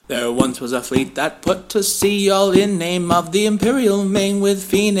There once was a fleet that put to sea, all in name of the Imperial Ming, with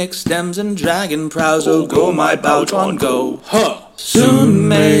phoenix stems and dragon prows. Oh, go my baochuan, go! Huh! Soon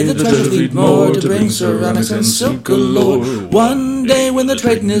may the treasure fleet moor to bring ceramics and silk galore. One day when the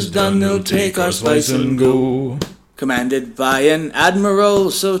trading is done, they'll take our spice and go. Commanded by an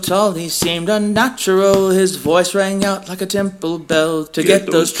admiral, so tall he seemed unnatural. His voice rang out like a temple bell to get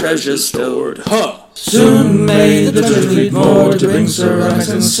those treasures stored. Huh! Soon may the treasure fleet moor to bring ceramics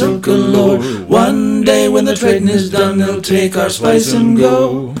and silk galore. One day when the trading is done, they'll take our spice and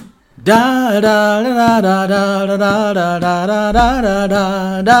go. Da da da da da da da da da da da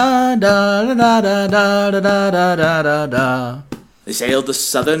da da da da da da da da. They sailed the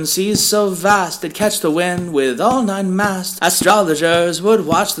southern seas so vast, they'd catch the wind with all 9 masts. Astrologers would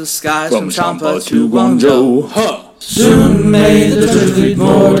watch the skies from Champa to Guangzhou. Huh! Soon may the treasure fleet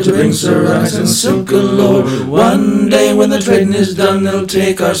moor to bring ceramics and silk galore. One day when the trading is done, they'll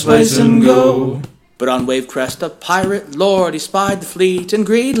take our spice and go. But on wave-crest a pirate lord, he spied the fleet and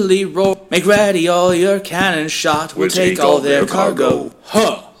greedily roared, "Make ready all your cannon shot, we'll take all their cargo."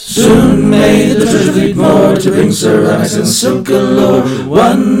 Huh! Soon may the treasure fleet moor to bring ceramics and silk galore.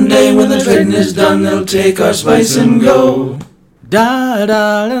 One day when the trading is done, they'll take our spice and go. Da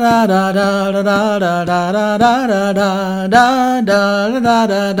da da da da da da da da da da da da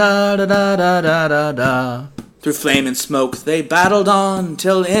da da da da da da. Through flame and smoke they battled on,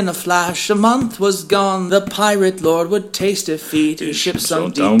 till in a flash a month was gone. The pirate lord would taste defeat, his ship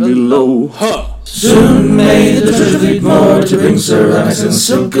sunk deep below. Huh! Soon may the treasure fleet moor to bring ceramics and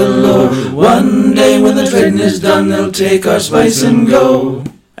silk galore. One day when the trading is done, they'll take our spice and go.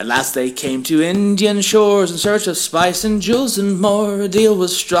 At last they came to Indian shores in search of spice and jewels and more. A deal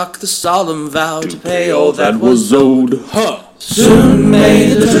was struck, the solemn vow to pay all that was owed. Huh! Soon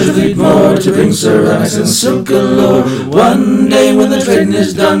may the treasure fleet moor to bring ceramics and silk galore. One day when the trading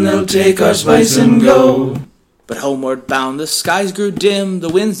is done, they'll take our spice and go. But homeward bound the skies grew dim, the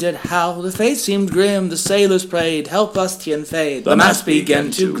winds did howl, the fate seemed grim. The sailors prayed, "Help us, Tianfei," the masts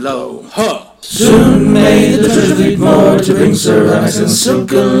began to glow. Huh! Soon may the treasure fleet moor to bring ceramics and silk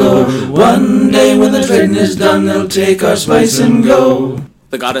galore. One day when the trading is done, they'll take our spice and go.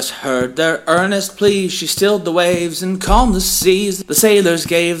 The goddess heard their earnest pleas, she stilled the waves and calmed the seas. The sailors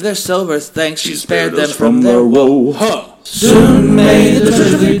gave their silver thanks, she spared them from their woe. Huh! Soon may the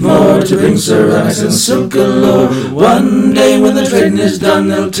treasure fleet moor to bring ceramics and silk galore. One day when the trading is done,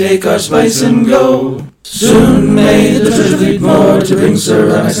 they'll take our spice and go. Soon may the treasure fleet moor to bring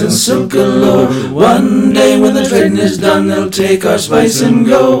ceramics and silk galore. One day when the trading is done, they'll take our spice and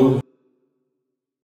go.